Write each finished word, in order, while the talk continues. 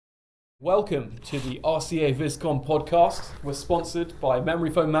Welcome to the RCA VisCon podcast. We're sponsored by Memory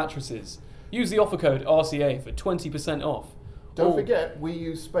Foam Mattresses. Use the offer code RCA for 20% off. Don't forget, we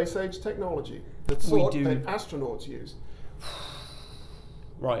use space age technology, the sort that astronauts use.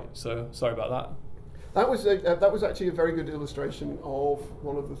 Right, so sorry about that. That was actually a very good illustration of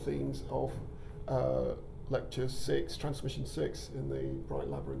one of the themes of Lecture 6, Transmission 6 in the Bright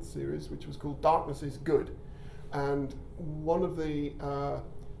Labyrinth series, which was called Darkness is Good. And one of the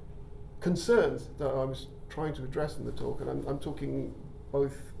concerns that I was trying to address in the talk, and I'm talking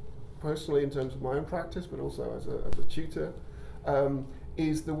both personally in terms of my own practice, but also as a tutor,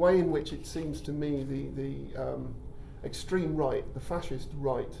 is the way in which it seems to me the extreme right, the fascist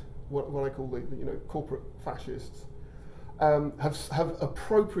right, what I call the corporate fascists, have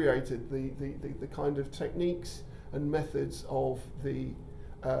appropriated the kind of techniques and methods of the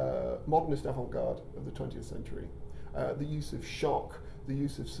modernist avant-garde of the 20th century, the use of shock, the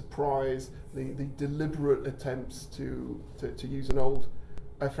use of surprise, the deliberate attempts to use an old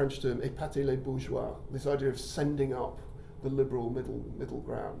French term, épater les bourgeois, this idea of sending up the liberal middle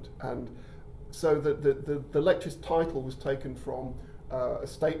ground. And so the lecture's title was taken from a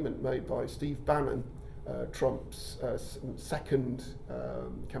statement made by Steve Bannon, Trump's second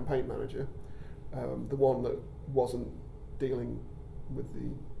campaign manager, the one that wasn't dealing with the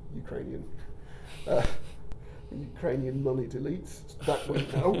Ukrainian moneyed elites, that we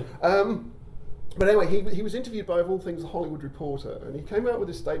know. But anyway, he was interviewed by, of all things, a Hollywood Reporter, and he came out with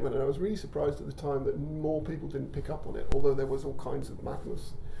this statement, and I was really surprised at the time that more people didn't pick up on it, although there was all kinds of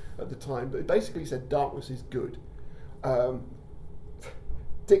madness at the time. But it basically said, darkness is good.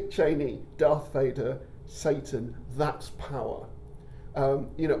 Dick Cheney, Darth Vader, Satan, that's power.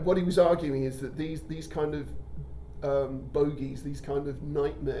 What he was arguing is that these kind of bogies, these kind of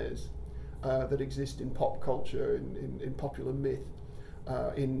nightmares that exist in pop culture, in popular myth,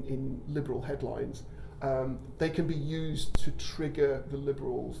 in liberal headlines, they can be used to trigger the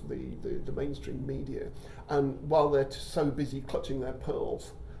liberals, the mainstream media. And while they're so busy clutching their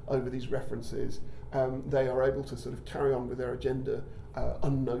pearls over these references, they are able to sort of carry on with their agenda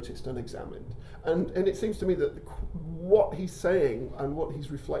unnoticed, unexamined. And it seems to me that what he's saying and what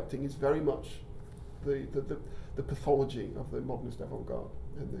he's reflecting is very much the pathology of the modernist avant-garde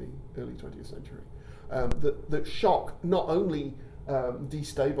in the early 20th century. That shock not only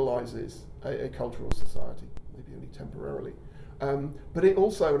destabilizes a cultural society, maybe only temporarily, but it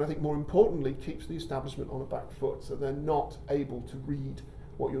also, and I think more importantly, keeps the establishment on a back foot, so they're not able to read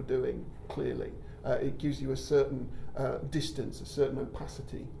what you're doing clearly. It gives you a certain distance, a certain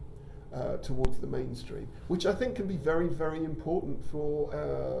opacity towards the mainstream, which I think can be very, very important for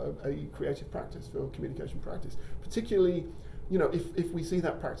a creative practice, for a communication practice, particularly if we see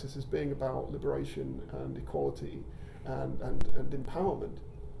that practice as being about liberation and equality and empowerment.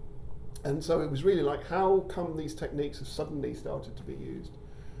 And so it was really like, how come these techniques have suddenly started to be used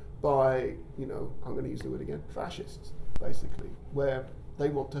by, I'm going to use the word again, fascists, basically, where they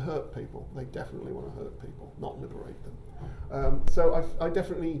want to hurt people. They definitely want to hurt people, not liberate them. So I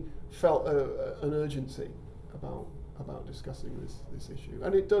definitely felt an urgency about discussing this issue.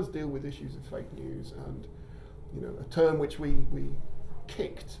 And it does deal with issues of fake news and a term which we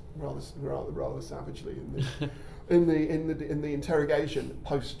kicked rather savagely in the interrogation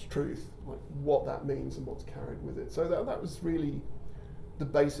post-truth, like what that means and what's carried with it. So that was really the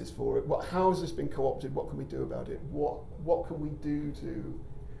basis for it. How has this been co-opted? What can we do about it? What can we do to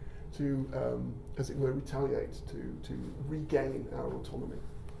as it were, retaliate, to regain our autonomy?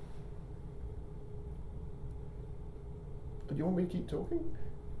 Do you want me to keep talking?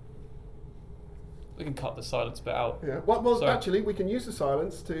 We can cut the silence bit out. Yeah. Well, actually, we can use the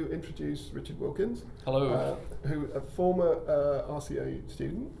silence to introduce Richard Wilkins. Hello. Who a former RCA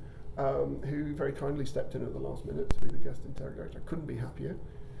student who very kindly stepped in at the last minute to be the guest interrogator. I couldn't be happier.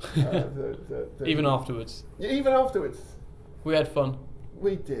 Even afterwards. Yeah, even afterwards. We had fun.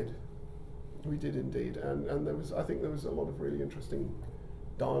 We did indeed, and I think there was a lot of really interesting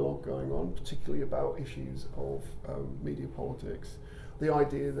dialogue going on, particularly about issues of media politics. The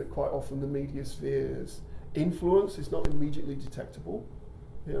idea that quite often the media sphere's influence is not immediately detectable.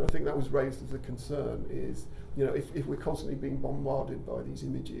 I think that was raised as a concern. Is if we're constantly being bombarded by these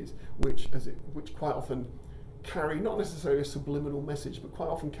images, which quite often carry not necessarily a subliminal message, but quite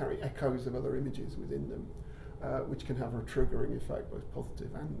often carry echoes of other images within them, which can have a triggering effect, both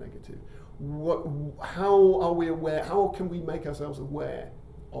positive and negative. How are we aware? How can we make ourselves aware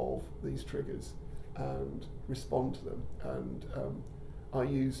of these triggers and respond to them? And I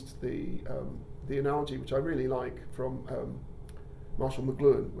used the analogy, which I really like, from Marshall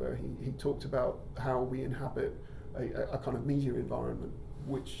McLuhan, where he talked about how we inhabit a kind of media environment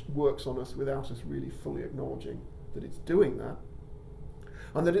which works on us without us really fully acknowledging that it's doing that,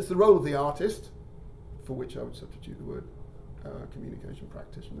 and that it's the role of the artist, for which I would substitute the word communication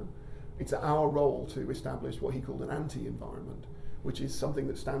practitioner. It's our role to establish what he called an anti-environment, which is something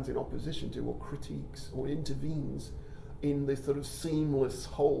that stands in opposition to or critiques or intervenes in this sort of seamless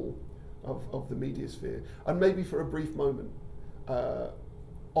whole of the media sphere, and maybe for a brief moment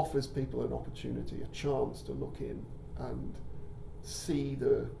offers people an opportunity, a chance to look in and see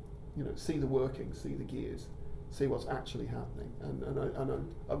the working, see the gears, see what's actually happening. And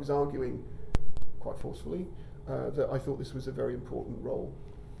I was arguing quite forcefully that I thought this was a very important role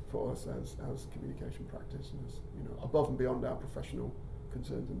for us as communication practitioners. Above and beyond our professional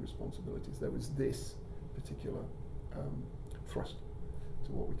concerns and responsibilities, there was this particular thrust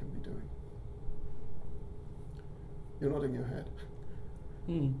to what we can be doing. You're nodding your head.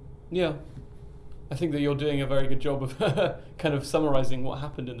 Yeah. I think that you're doing a very good job of kind of summarising what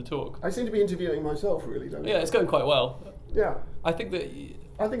happened in the talk. I seem to be interviewing myself, really, don't I? Yeah, it's going quite well. Yeah. I think that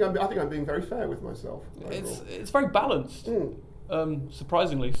I think I'm being very fair with myself. it's very balanced.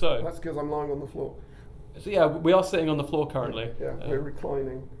 Surprisingly so. That's because I'm lying on the floor. So yeah, we are sitting on the floor currently. Yeah, we're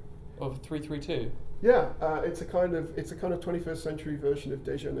reclining. Of 332. Yeah, it's a kind of 21st century version of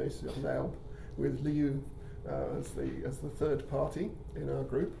Déjeuner sur l'herbe, with Liu as the third party in our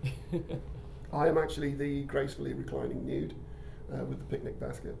group. I am actually the gracefully reclining nude with the picnic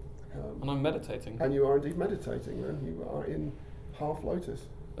basket. And I'm meditating. And you are indeed meditating, then. You are in half lotus.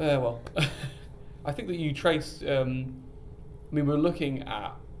 Well, I think that you traced. We were looking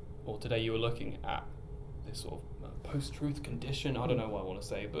at, or today you were looking at, this sort of post-truth condition. I don't know what I want to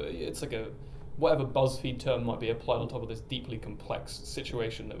say, but it's like whatever BuzzFeed term might be applied on top of this deeply complex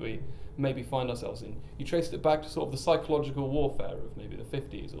situation that we maybe find ourselves in. You traced it back to sort of the psychological warfare of maybe the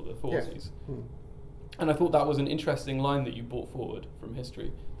 50s or the 40s. Yes. And I thought that was an interesting line that you brought forward from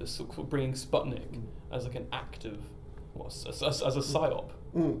history, the sort of bringing Sputnik as like an act of, as a psyop,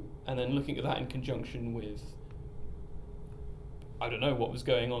 and then looking at that in conjunction with, I don't know what was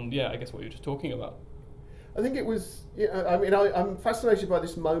going on. Yeah, I guess what you were just talking about. I think it was. I'm fascinated by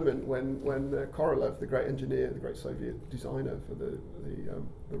this moment when Korolev, the great engineer, the great Soviet designer for the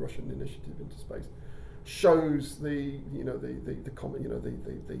Russian initiative into space, shows the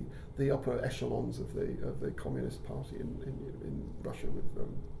upper echelons of the Communist Party in Russia with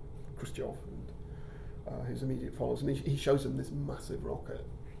Khrushchev and his immediate followers, and he shows them this massive rocket,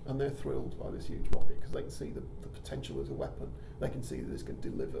 and they're thrilled by this huge rocket because they can see the potential as a weapon. They can see that this can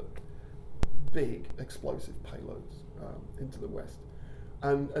deliver big explosive payloads into the West.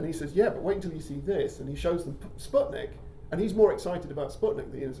 And he says, yeah, but wait until you see this. And he shows them Sputnik, and he's more excited about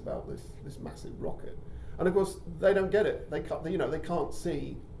Sputnik than he is about this massive rocket. And of course, they don't get it. They can't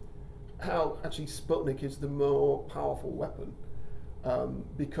see how actually Sputnik is the more powerful weapon,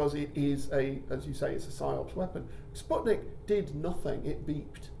 because it is as you say, it's a psyops weapon. Sputnik did nothing. It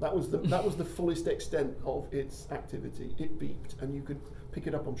beeped. That was the fullest extent of its activity. It beeped, and you could pick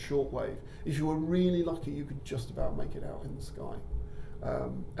it up on shortwave. If you were really lucky, you could just about make it out in the sky.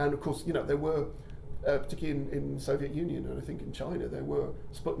 And of course, there were, particularly in the Soviet Union and I think in China, there were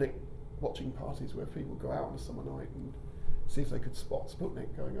Sputnik watching parties where people would go out on a summer night and see if they could spot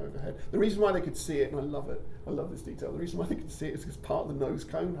Sputnik going overhead. The reason why they could see it, and I love it, I love this detail, the reason why they could see it is because part of the nose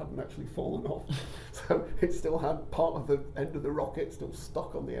cone hadn't actually fallen off. So it still had part of the end of the rocket still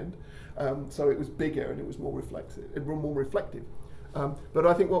stuck on the end. So it was bigger and it was more reflective. But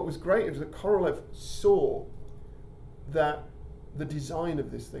I think what was great is that Korolev saw that the design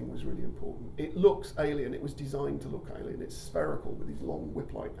of this thing was really important. It looks alien. It was designed to look alien. It's spherical with these long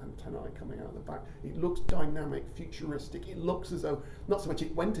whip-like antennae coming out the back. It looks dynamic, futuristic. It looks as though, not so much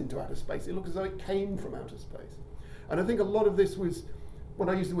it went into outer space, it looks as though it came from outer space. And I think a lot of this was, when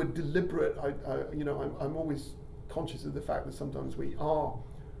I use the word deliberate, I'm always conscious of the fact that sometimes we are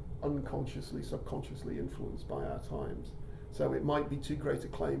unconsciously, subconsciously influenced by our times. So it might be too great a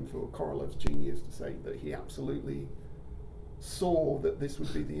claim for Korolev's genius to say that he absolutely saw that this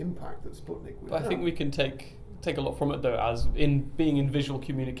would be the impact that Sputnik would have. I think we can take a lot from it though, as in being in visual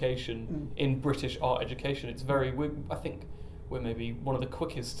communication in British art education. It's I think we're maybe one of the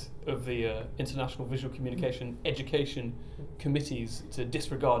quickest of the international visual communication education committees to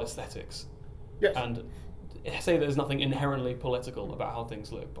disregard aesthetics. Yes. And say there's nothing inherently political about how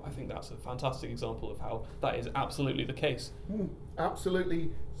things look, but I think that's a fantastic example of how that is absolutely the case.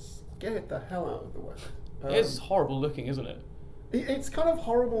 Absolutely scared the hell out of the West. It's horrible looking, isn't it? It's kind of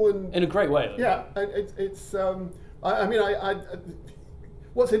horrible in a great way, though. Yeah, it's.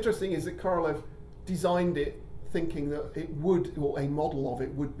 What's interesting is that Korolev designed it thinking that it would, or a model of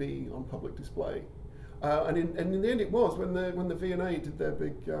it would be on public display, And in the end, it was when the V&A did their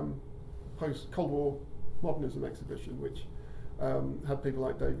big post Cold War modernism exhibition, which had people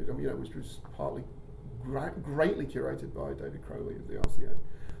like David, which was partly greatly curated by David Crowley of the RCA.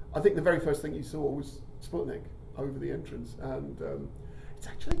 I think the very first thing you saw was Sputnik over the entrance, and it's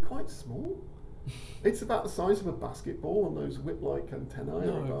actually quite small. It's about the size of a basketball, and those whip-like antennae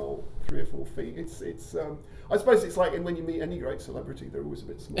are about 3 or 4 feet. It's I suppose it's like when you meet any great celebrity, they're always a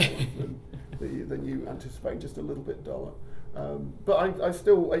bit smaller than you anticipate, just a little bit duller. But it's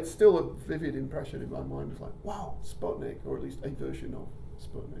still a vivid impression in my mind. It's like, wow, Sputnik, or at least a version of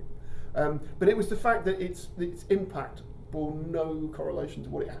Sputnik. But it was the fact that its impact bore no correlation to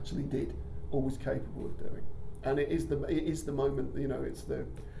what it actually did or was capable of doing. And it is the moment,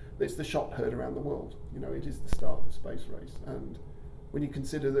 it's the shot heard around the world. It is the start of the space race. And when you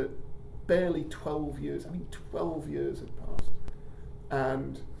consider that barely 12 years had passed,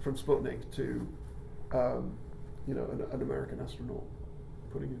 and from Sputnik to an American astronaut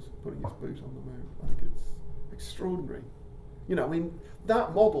putting his boot on the moon, I think it's extraordinary.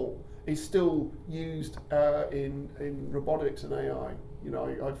 That model is still used in robotics and AI.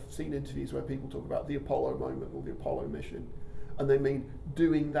 I've seen interviews where people talk about the Apollo moment or the Apollo mission, and they mean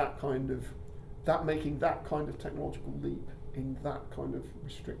doing making that kind of technological leap in that kind of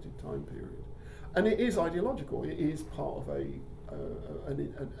restricted time period. And it is ideological. It is part of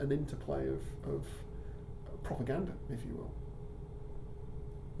an interplay of propaganda, if you will.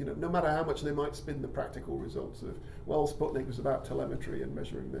 No matter how much they might spin the practical results of, well, Sputnik was about telemetry and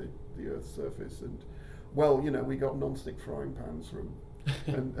measuring the Earth's surface, and we got non-stick frying pans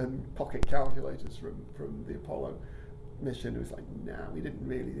and pocket calculators from the Apollo mission. It was like, we didn't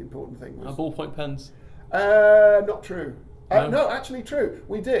really. The important thing was ballpoint pens. Not true. No, actually true.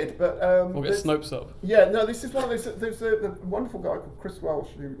 We did, but we'll get Snopes up. Yeah, no. This is one of those. There's a wonderful guy called Chris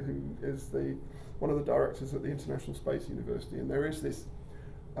Welsh who is one of the directors at the International Space University, and there is this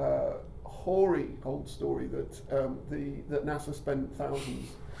hoary old story that NASA spent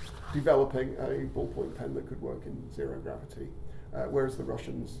thousands developing a ballpoint pen that could work in zero gravity, whereas the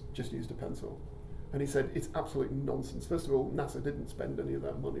Russians just used a pencil. And he said it's absolute nonsense. First of all, NASA didn't spend any of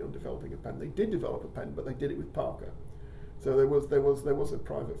that money on developing a pen. They did develop a pen, but they did it with Parker. So there was a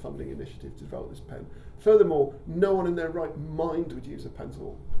private funding initiative to develop this pen. Furthermore, no one in their right mind would use a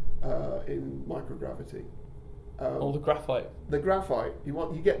pencil in microgravity. Or the graphite. The graphite.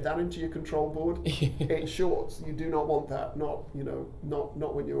 You get that into your control board. It shorts. You do not want that. Not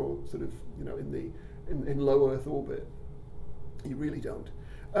when you're sort of in low Earth orbit. You really don't.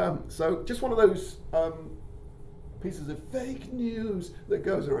 So just one of those pieces of fake news that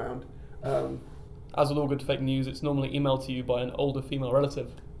goes around. As with all good fake news, it's normally emailed to you by an older female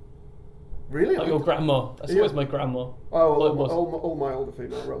relative. Really? Like your grandma. That's always my grandma. Oh, well, all my older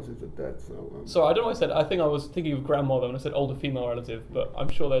female relatives are dead. So I don't know what I said. I think I was thinking of grandma when I said older female relative, but I'm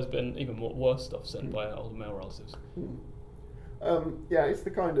sure there's been even worse stuff sent by older male relatives. It's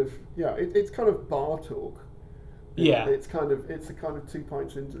the kind of it's kind of bar talk. It's a kind of 2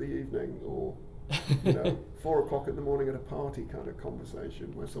 pints into the evening, or 4 o'clock in the morning at a party kind of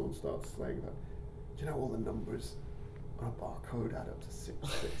conversation where someone starts saying that, all the numbers on a barcode add up to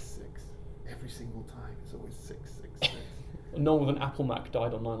 666. Every single time it's always 666. No one with an Apple Mac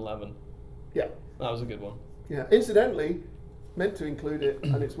died on 9/11. Yeah. That was a good one. Yeah. Incidentally, meant to include it,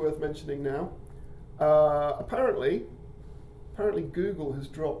 and it's worth mentioning now. Apparently Google has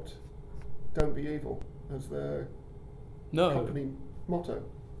dropped "Don't be evil" as their company motto.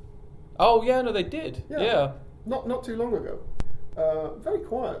 Oh yeah, no, they did. Yeah. Not too long ago. Very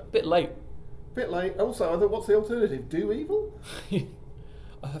quiet. Bit late. Also, I thought, what's the alternative? Do evil?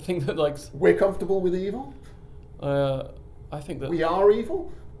 I think that we're comfortable with evil. I think that we are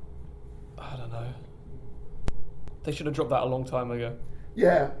evil. I don't know. They should have dropped that a long time ago.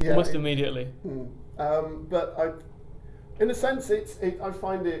 Yeah. Almost immediately. But in a sense, I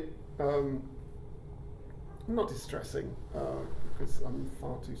find it not distressing because I'm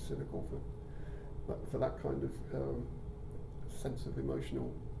far too cynical for that kind of sense of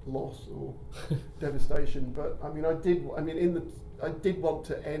emotional loss or devastation. But I did want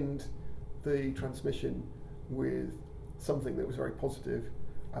to end the transmission with something that was very positive,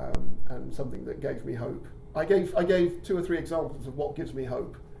 and something that gave me hope. I gave 2 or 3 examples of what gives me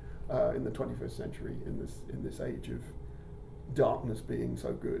hope in the 21st century, in this age of darkness being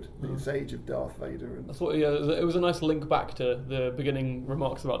so good, this age of Darth Vader. And it was a nice link back to the beginning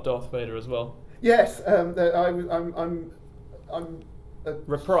remarks about Darth Vader as well. Yes, I'm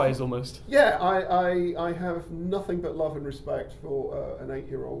reprise almost. Yeah, I have nothing but love and respect for an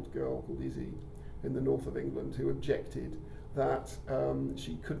 8-year-old girl called Izzy in the north of England who objected that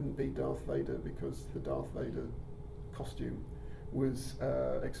she couldn't be Darth Vader because the Darth Vader costume was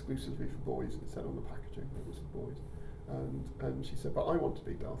exclusively for boys. It said on the packaging it was for boys. And she said, but I want to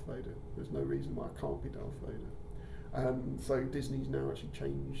be Darth Vader. There's no reason why I can't be Darth Vader. And so Disney's now actually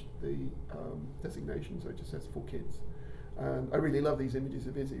changed the designation, so it just says for kids. And I really love these images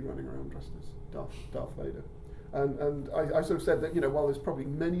of Izzy running around dressed as Darth Vader. And I sort of said that, while there's probably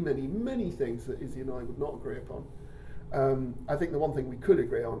many things that Izzy and I would not agree upon, I think the one thing we could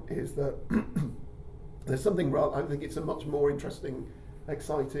agree on is that there's something I think it's a much more interesting,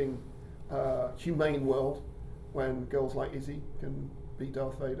 exciting, humane world when girls like Izzy can be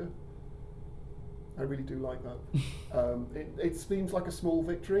Darth Vader. I really do like that. It seems like a small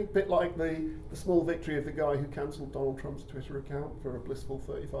victory, a bit like the small victory of the guy who cancelled Donald Trump's Twitter account for a blissful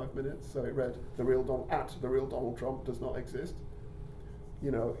 35 minutes. So it read, the real Donald Trump does not exist.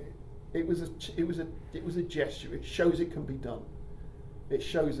 It was a gesture. It shows it can be done. It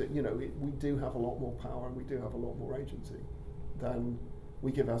shows that we do have a lot more power and we do have a lot more agency than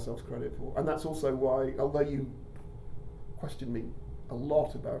we give ourselves credit for. And that's also why, although you questioned me a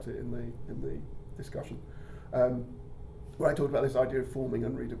lot about it in the discussion, where I talked about this idea of forming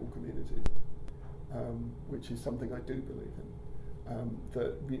unreadable communities, which is something I do believe in.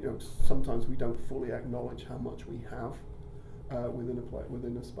 That sometimes we don't fully acknowledge how much we have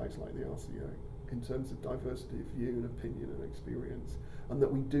within a space like the RCA in terms of diversity of view and opinion and experience, and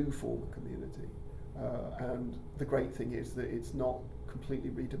that we do form a community. And the great thing is that it's not completely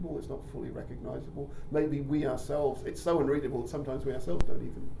readable, it's not fully recognisable. Maybe we ourselves, it's so unreadable that sometimes we ourselves don't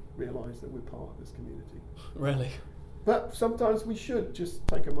even realise that we're part of this community. Really? But sometimes we should just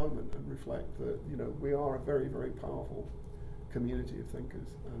take a moment and reflect that we are a very, very powerful community of thinkers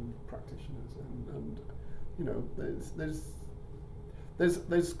and practitioners, and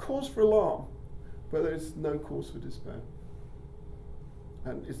there's cause for alarm, but there's no cause for despair.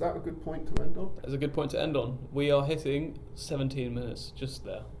 And is that a good point to end on? That's a good point to end on. We are hitting 17 minutes just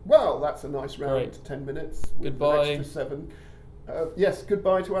there. Well, that's a nice round. Great. 10 minutes. With Goodbye. An extra 7. Yes,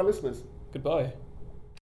 goodbye to our listeners. Goodbye.